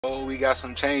Oh, we got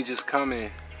some changes coming,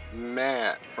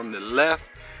 man, from the left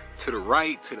to the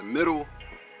right to the middle.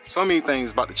 So many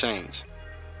things about to change.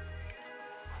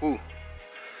 Ooh.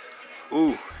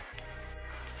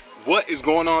 What is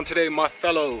going on today, my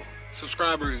fellow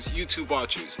subscribers, YouTube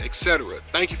watchers, etc.?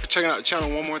 Thank you for checking out the channel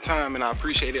one more time, and I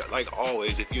appreciate it like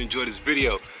always. If you enjoyed this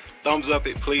video, thumbs up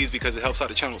it please, because it helps out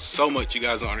the channel so much. You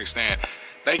guys don't understand.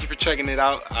 Thank you for checking it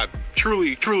out. I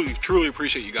truly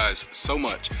appreciate you guys so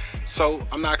much. So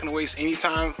I'm not gonna waste any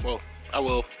time. Well, I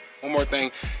will. One more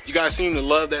thing. You guys seem to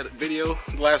love that video.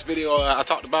 The last video I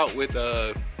talked about with,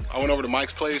 I went over to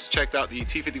Mike's place, checked out the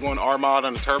T51R mod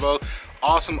on the turbo.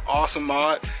 Awesome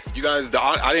mod. You guys,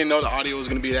 I didn't know the audio was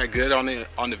gonna be that good on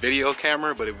the video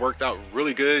camera, but it worked out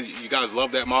really good. You guys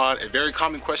love that mod. A very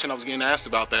common question I was getting asked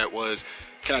about that was,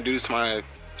 can I do this to my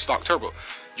stock turbo?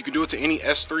 You can do it to any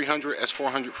S300,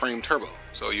 S400 frame turbo.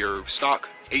 So your stock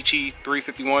HE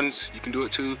 351s, you can do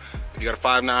it to. If you got a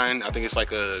 5.9, I think it's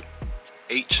like a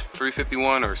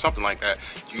H351 or something like that.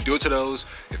 You can do it to those.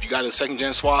 If you got a second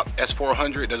gen swap,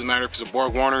 S400, it doesn't matter if it's a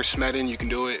Borg Warner, Smedin, you can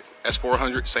do it.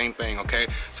 S400, same thing, okay?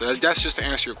 So that's just to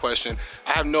answer your question.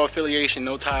 I have no affiliation,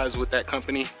 no ties with that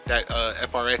company, that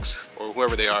FRX or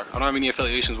whoever they are. I don't have any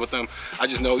affiliations with them. I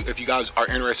just know if you guys are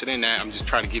interested in that, I'm just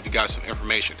trying to give you guys some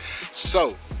information.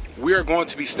 So we are going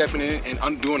to be stepping in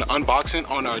and doing an unboxing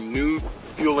on our new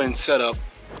fueling setup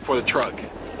for the truck.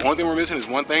 The only thing we're missing is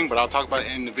one thing, but I'll talk about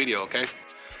it in the video, okay?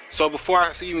 So before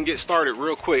I even get started,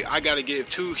 real quick, I gotta give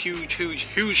two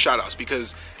huge shout outs,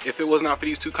 because if it was not for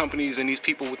these two companies and these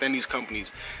people within these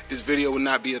companies, this video would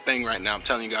not be a thing right now. I'm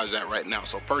telling you guys that right now.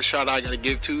 So first shout out I gotta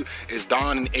give to is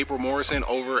Don and April Morrison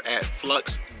over at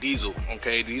Flux Diesel,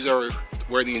 okay? These are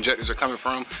where the injectors are coming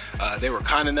from. They were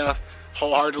kind enough,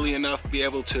 wholeheartedly enough, to be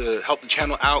able to help the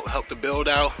channel out, help the build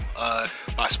out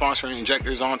by sponsoring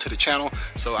injectors onto the channel.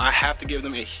 So I have to give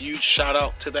them a huge shout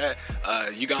out to that.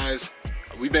 You guys,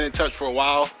 we've been in touch for a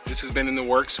while. This has been in the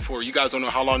works for, you guys don't know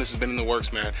how long this has been in the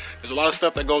works, man. There's a lot of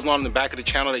stuff that goes on in the back of the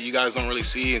channel that you guys don't really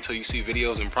see until you see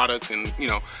videos and products, and you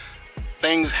know,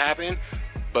 things happen.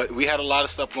 But we had a lot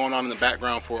of stuff going on in the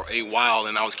background for a while,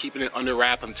 and I was keeping it under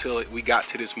wrap until we got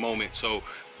to this moment. So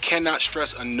cannot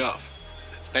stress enough,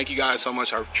 thank you guys so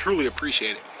much. I truly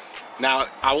appreciate it. Now,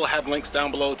 I will have links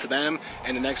down below to them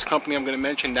and the next company I'm going to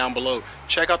mention down below.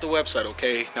 Check out the website,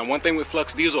 okay? Now, one thing with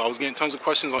Flux Diesel, I was getting tons of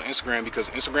questions on Instagram because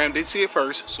Instagram did see it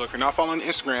first. So if you're not following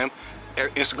Instagram,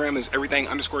 Instagram is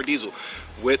everything_diesel.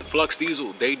 With Flux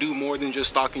Diesel, they do more than just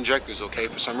stock injectors, okay?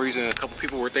 For some reason, a couple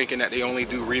people were thinking that they only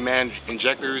do reman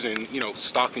injectors and, you know,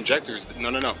 stock injectors.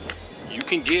 No. You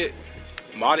can get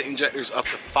modded injectors up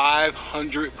to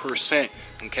 500%,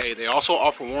 okay? They also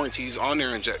offer warranties on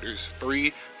their injectors,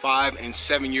 3, 5, and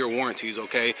 7-year warranties,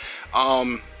 okay?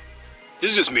 This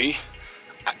is just me.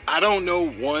 I don't know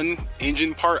one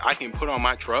engine part I can put on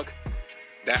my truck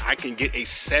that I can get a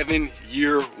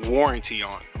 7-year warranty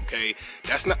on, okay?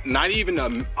 That's not even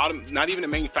the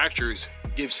manufacturers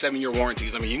give 7-year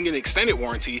warranties. I mean, you can get an extended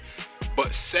warranty,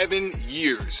 but 7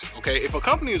 years, okay? If a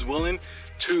company is willing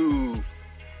to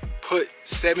put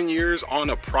 7 years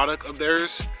on a product of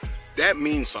theirs, that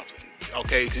means something,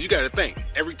 okay? Because you got to think,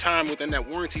 every time within that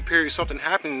warranty period something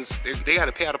happens, they got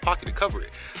to pay out of pocket to cover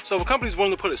it. So if a company's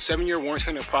willing to put a 7-year warranty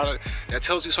on their product, that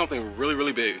tells you something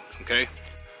really big, okay?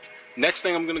 Next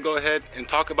thing I'm going to go ahead and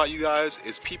talk about, you guys,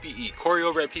 is PPE. Corey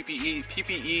over at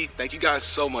PPE, thank you guys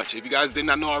so much. If you guys did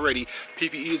not know already,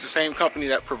 PPE is the same company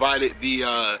that provided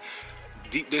the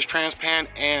deep dish transpan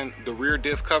and the rear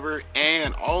diff cover,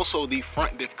 and also the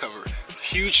front diff cover.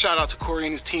 Huge shout out to Corey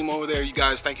and his team over there. You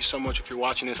guys, thank you so much if you're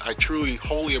watching this. I truly,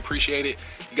 wholly appreciate it.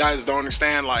 You guys don't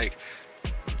understand, like,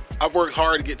 I've worked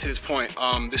hard to get to this point.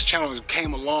 This channel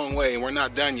came a long way and we're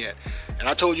not done yet. And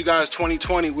I told you guys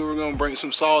 2020 we were gonna bring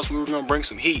some sauce, we were gonna bring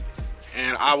some heat.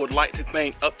 And I would like to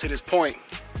think up to this point,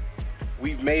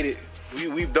 we've made it,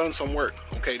 we've done some work,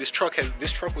 okay? This truck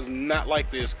was not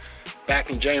like this back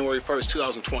in January 1st,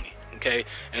 2020. Okay,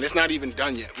 and it's not even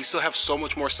done yet. We still have so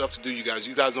much more stuff to do, you guys.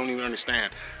 You guys don't even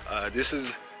understand. This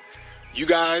is, you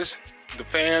guys, the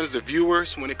fans, the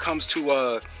viewers, when it comes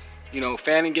to, you know,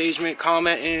 fan engagement,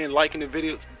 commenting, liking the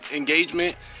video,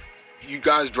 engagement, you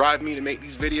guys drive me to make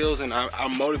these videos, and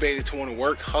I'm motivated to want to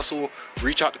work, hustle,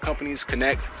 reach out to companies,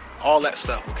 connect, all that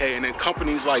stuff, okay? And then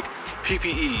companies like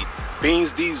PPE,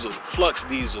 Beans Diesel, Flux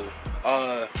Diesel,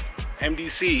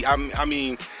 MDC, I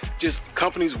mean, just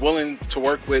companies willing to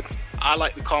work with. I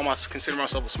like to consider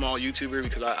myself a small YouTuber,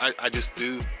 because I just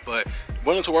do, but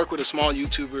willing to work with a small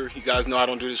YouTuber. You guys know I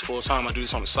don't do this full time. I do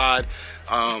this on the side.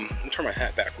 I'm gonna turn my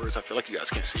hat backwards. I feel like you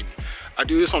guys can't see me. I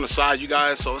do this on the side, you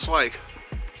guys, so it's like,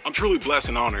 I'm truly blessed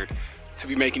and honored to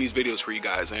be making these videos for you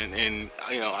guys, and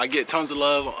you know, I get tons of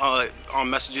love on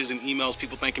messages and emails,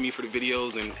 people thanking me for the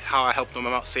videos and how I helped them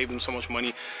out, saved them so much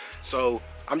money. So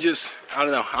I'm just, I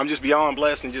don't know, I'm just beyond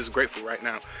blessed and just grateful right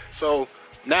now. So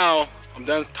now I'm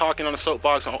done talking on the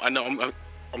soapbox. I know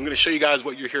I'm gonna show you guys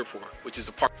what you're here for, which is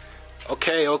the part.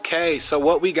 Okay, so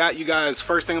what we got, you guys,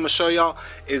 first thing I'm gonna show y'all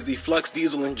is the Flux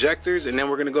diesel injectors, and then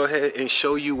we're gonna go ahead and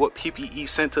show you what PPE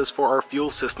sent us for our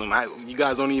fuel system. You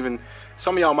guys don't even,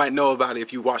 some of y'all might know about it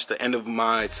if you watched the end of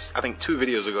my, I think 2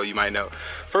 videos ago, you might know.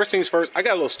 First things first, I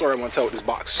got a little story I want to tell with this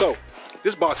box. So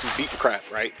this box is beat to crap,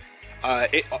 right?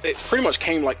 It pretty much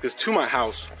came like this to my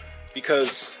house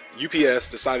because UPS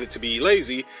decided to be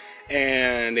lazy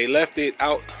and they left it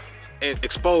out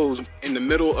exposed in the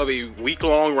middle of a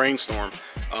week-long rainstorm.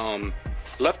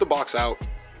 Left the box out.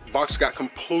 Box got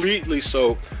completely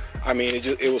soaked. I mean,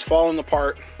 it was falling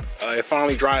apart. It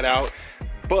finally dried out.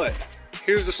 But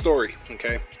here's the story,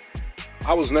 okay?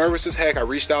 I was nervous as heck. I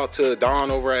reached out to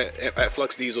Don over at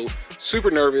Flux Diesel.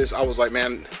 Super nervous. I was like,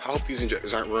 man, I hope these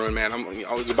injectors aren't ruined, man.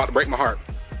 I was about to break my heart.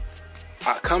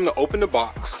 I come to open the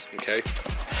box, okay?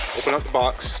 Open up the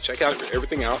box, check out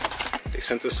everything out. They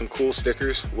sent us some cool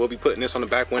stickers. We'll be putting this on the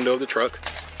back window of the truck,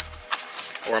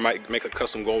 or I might make a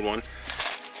custom gold one.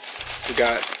 We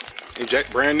got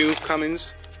brand new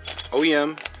Cummins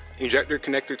OEM injector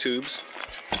connector tubes,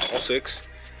 all 6.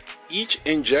 Each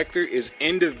injector is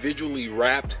individually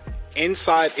wrapped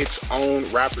inside its own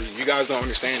wrapper. You guys don't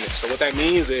understand this. So what that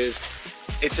means is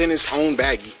it's in its own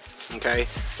baggie, okay?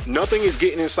 Nothing is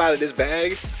getting inside of this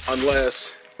bag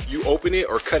unless you open it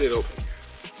or cut it open.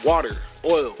 Water,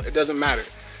 oil, it doesn't matter.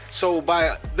 So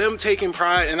by them taking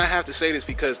pride, and I have to say this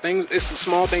because it's the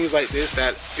small things like this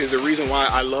that is the reason why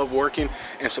I love working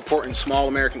and supporting small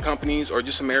American companies or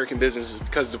just American businesses,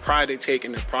 because the pride they take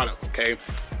in their product, okay?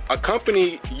 A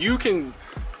company, you can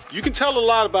tell a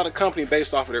lot about a company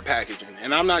based off of their packaging.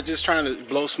 And I'm not just trying to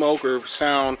blow smoke or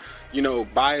sound, you know,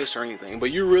 biased or anything,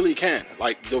 but you really can.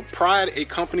 Like, the pride a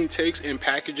company takes in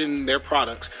packaging their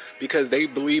products because they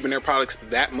believe in their products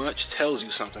that much tells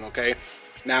you something, okay?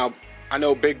 Now, I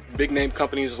know big name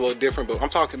companies is a little different, but I'm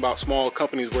talking about small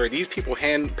companies where these people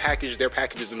hand package their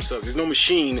packages themselves. There's no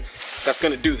machine that's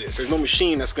gonna do this. There's no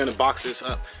machine that's gonna box this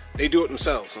up. They do it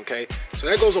themselves, okay? So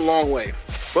that goes a long way.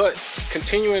 But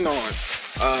continuing on,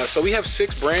 so we have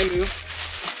 6 brand new,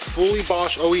 fully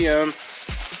Bosch OEM,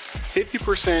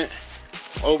 50%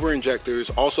 over injectors,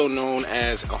 also known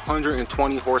as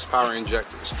 120 horsepower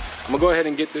injectors. I'm gonna go ahead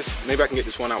and get this. Maybe I can get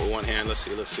this one out with one hand. Let's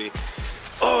see.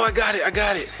 Oh, I got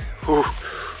it. Whew.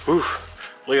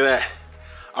 Look at that.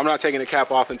 I'm not taking the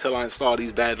cap off until I install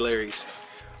these bad Larrys.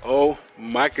 Oh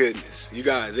my goodness, you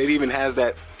guys, it even has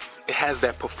that, it has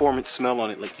that performance smell on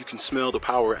it. Like, you can smell the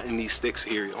power in these sticks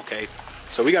here, okay?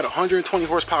 So we got 120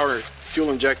 horsepower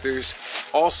fuel injectors,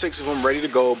 all 6 of them ready to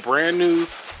go, brand new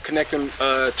connecting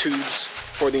tubes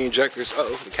for the injectors.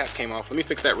 Uh-oh, the cap came off. Let me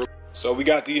fix that real quick. So we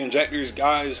got the injectors,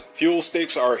 guys. Fuel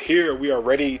sticks are here. We are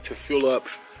ready to fuel up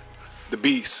the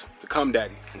beast, the Cum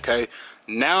Daddy, okay?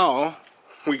 Now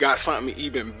we got something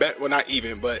even better, well, not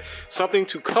even, but something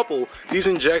to couple these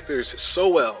injectors so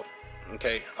well,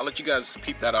 okay? I'll let you guys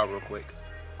peep that out real quick.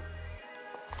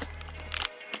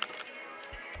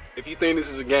 If you think this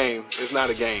is a game, it's not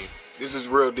a game. This is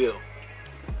real deal.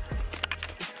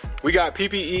 We got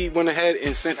PPE went ahead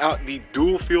and sent out the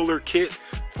dual fueler kit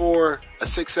for a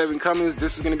 6.7 Cummins.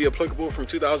 This is going to be applicable from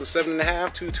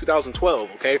 2007.5 to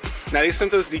 2012, okay? Now, they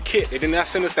sent us the kit. They did not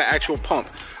send us the actual pump.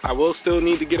 I will still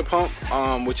need to get a pump,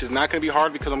 which is not going to be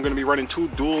hard because I'm going to be running 2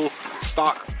 dual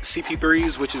stock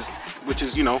CP3s, which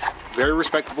is, you know, very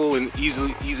respectable and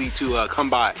easy to come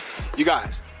by. You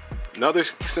guys, another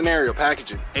scenario,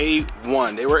 packaging,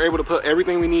 A1. They were able to put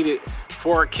everything we needed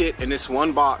for our kit in this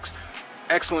one box.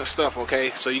 Excellent stuff,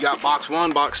 okay? So you got box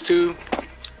 1, box 2,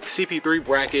 CP3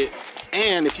 bracket,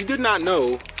 and if you did not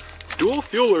know, dual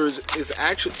fuelers is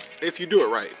actually, if you do it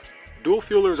right, dual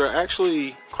fuelers are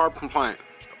actually carb compliant.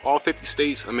 All 50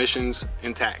 states, emissions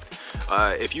intact.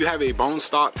 If you have a bone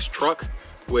stock truck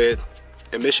with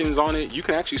emissions on it, you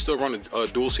can actually still run a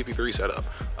dual CP3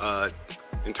 setup.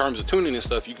 In terms of tuning and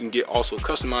stuff, you can get also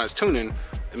customized tuning,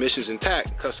 emissions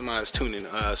intact, customized tuning.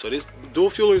 So this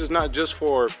dual fuelers is not just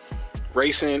for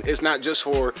racing, it's not just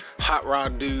for hot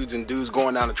rod dudes and dudes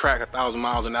going down the track 1,000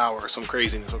 miles an hour or some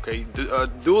craziness, okay?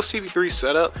 Dual CP3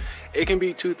 setup, it can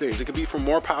be 2 things. It can be for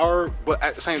more power, but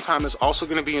at the same time, it's also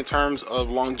gonna be in terms of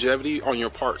longevity on your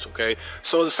parts, okay?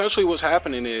 So essentially what's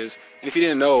happening is, and if you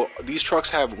didn't know, these trucks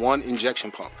have 1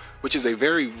 injection pump, which is a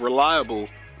very reliable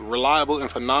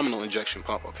and phenomenal injection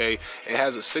pump, okay? It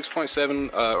has a 6.7,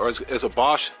 or it's a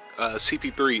Bosch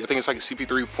CP3. I think it's like a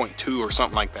CP3.2 or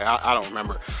something like that. I don't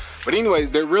remember. But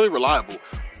anyways, they're really reliable.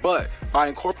 But by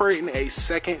incorporating a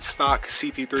second stock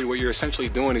CP3, what you're essentially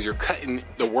doing is you're cutting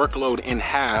the workload in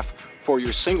half for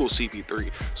your single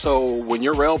CP3. So when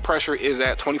your rail pressure is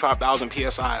at 25,000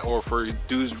 PSI, or for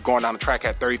dudes going down the track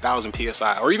at 30,000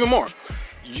 PSI or even more,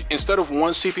 instead of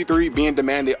one CP3 being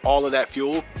demanded all of that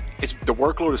fuel, the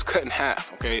workload is cut in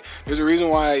half, okay? There's a reason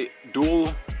why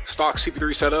dual stock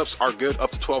CP3 setups are good up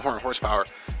to 1200 horsepower.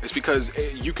 It's because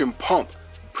you can pump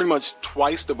pretty much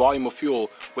twice the volume of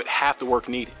fuel with half the work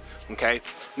needed. Okay,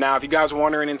 now if you guys are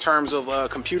wondering in terms of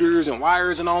computers and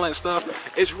wires and all that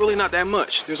stuff, it's really not that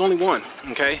much. There's only one.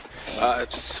 Okay,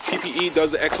 PPE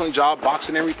does an excellent job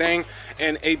boxing everything,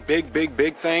 and a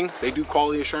big thing, they do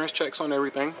quality assurance checks on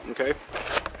everything. Okay,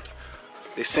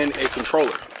 they send a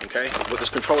controller. Okay, what this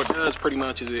controller does pretty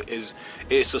much is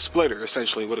it's a splitter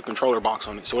essentially with a controller box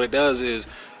on it. So what it does is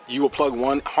you will plug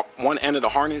one end of the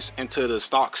harness into the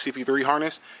stock CP3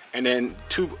 harness, and then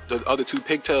the other two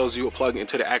pigtails you will plug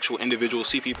into the actual individual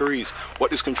CP3s.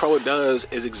 What this controller does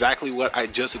is exactly what I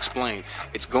just explained.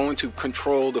 It's going to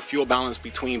control the fuel balance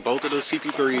between both of the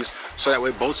CP3s, so that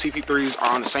way both CP3s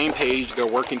are on the same page, they're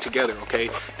working together. Okay,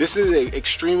 this is an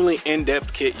extremely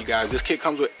in-depth kit, you guys. This kit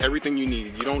comes with everything you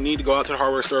need. You don't need to go out to the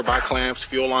hardware store, buy clamps,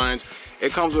 fuel lines.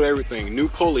 It comes with everything. New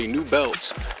pulley, new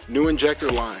belts, new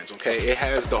injector lines, okay? It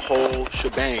has the whole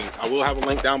shebang. I will have a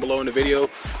link down below in the video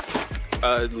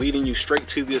leading you straight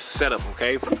to this setup,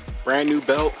 okay? Brand new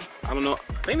belt. I don't know.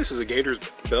 I think this is a Gators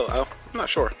belt. I'm not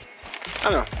sure.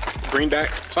 I don't know. Greenback,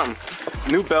 something.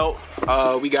 New belt.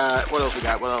 We got, what else we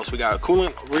got? What else? We got a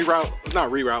coolant reroute.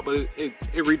 Not reroute, but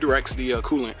it redirects the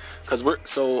coolant.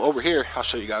 So over here, I'll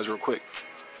show you guys real quick.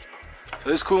 So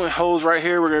this coolant hose right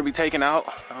here, we're gonna be taking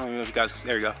out. I don't know if you guys,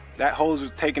 there you go. That hose is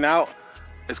taken out.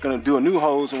 It's gonna do a new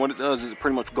hose, and what it does is it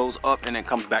pretty much goes up and then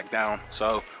comes back down.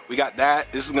 So we got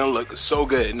that. This is gonna look so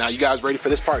good. Now you guys ready for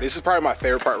this part? This is probably my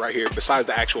favorite part right here, besides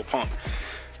the actual pump.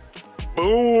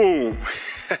 Boom.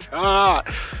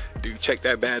 Dude, check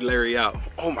that bad Larry out.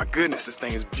 Oh my goodness, this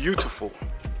thing is beautiful.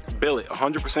 Billet,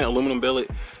 100% aluminum billet.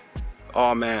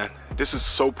 Oh man, this is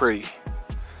so pretty.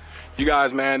 You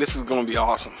guys, man, this is gonna be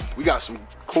awesome. We got some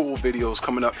cool videos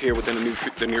coming up here within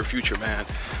the near future, man.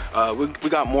 We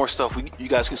got more stuff. You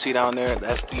guys can see down there.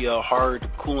 That's the hard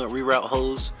coolant reroute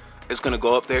hose. It's gonna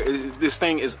go up there. This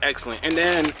thing is excellent. And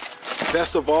then,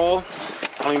 best of all,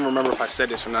 I don't even remember if I said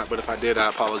this or not, but if I did, I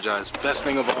apologize. Best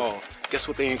thing of all, guess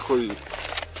what they include?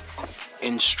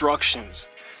 Instructions.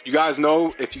 You guys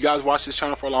know, if you guys watch this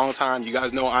channel for a long time, you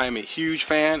guys know I am a huge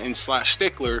fan and /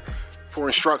 stickler for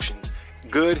instructions.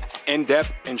 Good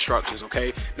in-depth instructions,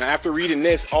 okay? Now after reading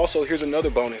this, also here's another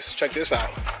bonus. Check this out.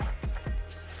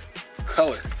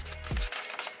 Color.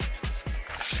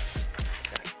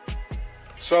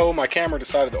 So my camera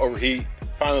decided to overheat,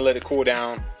 finally let it cool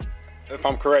down. If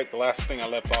I'm correct, the last thing I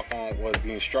left off on was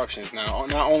the instructions. Now,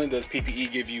 not only does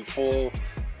PPE give you full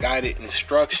guided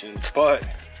instructions, but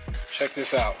check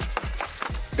this out.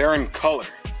 They're in color.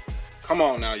 Come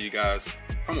on now, you guys.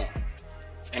 Come on.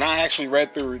 And I actually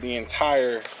read through the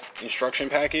entire instruction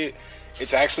packet.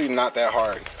 It's actually not that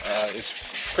hard.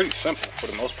 It's pretty simple for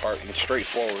the most part and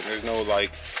straightforward. There's no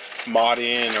like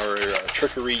modding or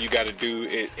trickery you got to do.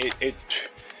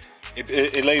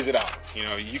 It lays it out. You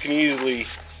know, you can easily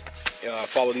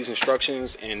follow these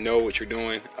instructions and know what you're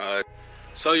doing.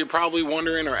 So you're probably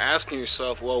wondering or asking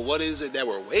yourself, well, what is it that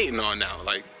we're waiting on now?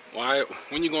 Like, why?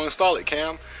 When you gonna install it,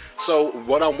 Cam? So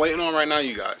what I'm waiting on right now,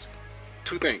 you guys,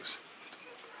 two things.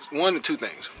 Two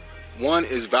things. One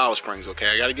is valve springs, okay?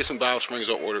 I gotta get some valve springs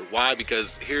on order. Why?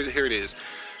 Because here it is.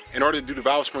 In order to do the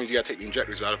valve springs, you gotta take the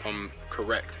injectors out if I'm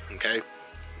correct, okay?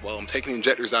 Well, I'm taking the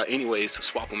injectors out anyways to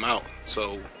swap them out.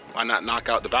 So why not knock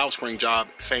out the valve spring job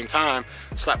at the same time,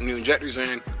 slap new injectors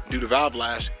in, do the valve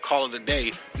lash, call it a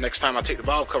day. Next time I take the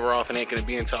valve cover off, it ain't gonna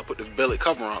be until I put the billet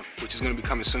cover on, which is gonna be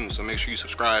coming soon. So make sure you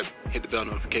subscribe, hit the bell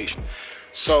notification.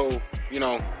 So, you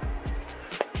know,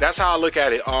 that's how I look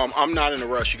at it. I'm not in a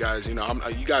rush, you guys. You know,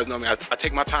 you guys know me. I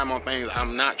take my time on things.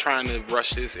 I'm not trying to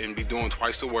rush this and be doing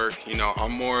twice the work. You know,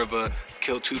 I'm more of a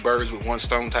kill two birds with one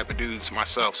stone type of dude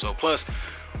myself. So plus,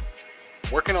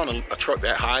 working on a truck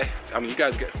that high, I mean, you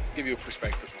guys give you a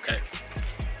perspective, okay?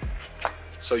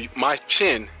 So my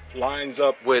chin lines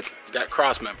up with that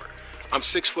cross member. I'm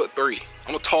 6'3".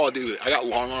 I'm a tall dude. I got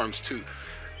long arms too,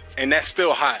 and that's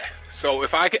still high. So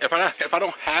if I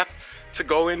don't have to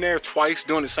go in there twice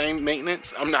doing the same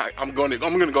maintenance, I'm gonna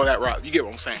go that route. You get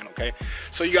what I'm saying, okay?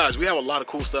 So you guys, we have a lot of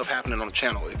cool stuff happening on the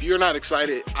channel. If you're not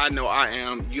excited, I know I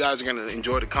am. You guys are gonna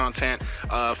enjoy the content.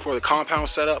 For the compound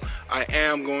setup, I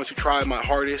am going to try my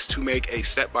hardest to make a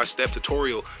step-by-step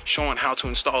tutorial showing how to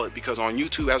install it, because on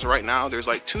YouTube as of right now, there's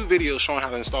like 2 videos showing how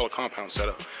to install a compound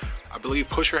setup. I believe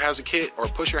Pusher has a kit, or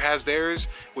Pusher has theirs,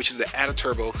 which is the Add a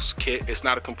Turbo kit. It's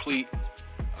not a complete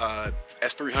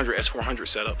S300, S400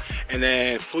 setup. And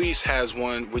then Fleece has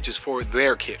one which is for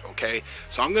their kit, okay?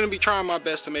 So I'm gonna be trying my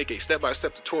best to make a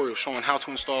step-by-step tutorial showing how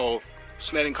to install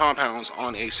Smeding compounds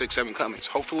on a 6.7 Cummins.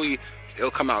 Hopefully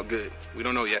it'll come out good. We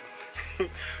don't know yet.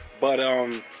 But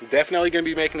definitely gonna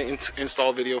be making an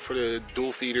install video for the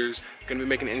dual feeders. Gonna be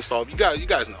making an install. You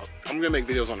guys know I'm gonna make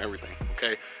videos on everything,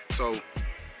 okay? So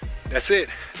that's it.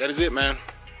 That is it, man.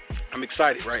 I'm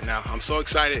excited right now. I'm so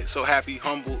excited, so happy,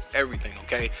 humble, everything,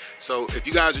 okay? So if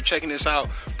you guys are checking this out,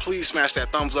 please smash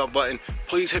that thumbs up button.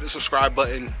 Please hit the subscribe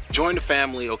button. Join the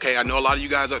family, okay? I know a lot of you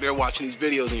guys out there watching these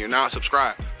videos and you're not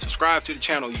subscribed. Subscribe to the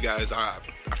channel, you guys. I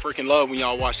freaking love when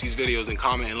y'all watch these videos and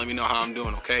comment and let me know how I'm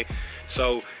doing, okay?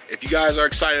 So if you guys are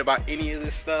excited about any of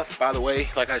this stuff, by the way,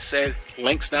 like I said,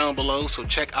 links down below. So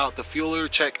check out the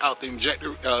fueler, check out the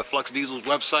injector, Flux Diesel's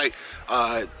website.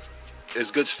 It's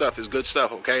good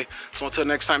stuff, okay? So until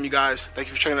next time, you guys, thank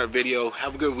you for checking out the video.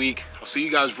 Have a good week. I'll see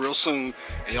you guys real soon,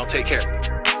 and y'all take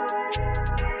care.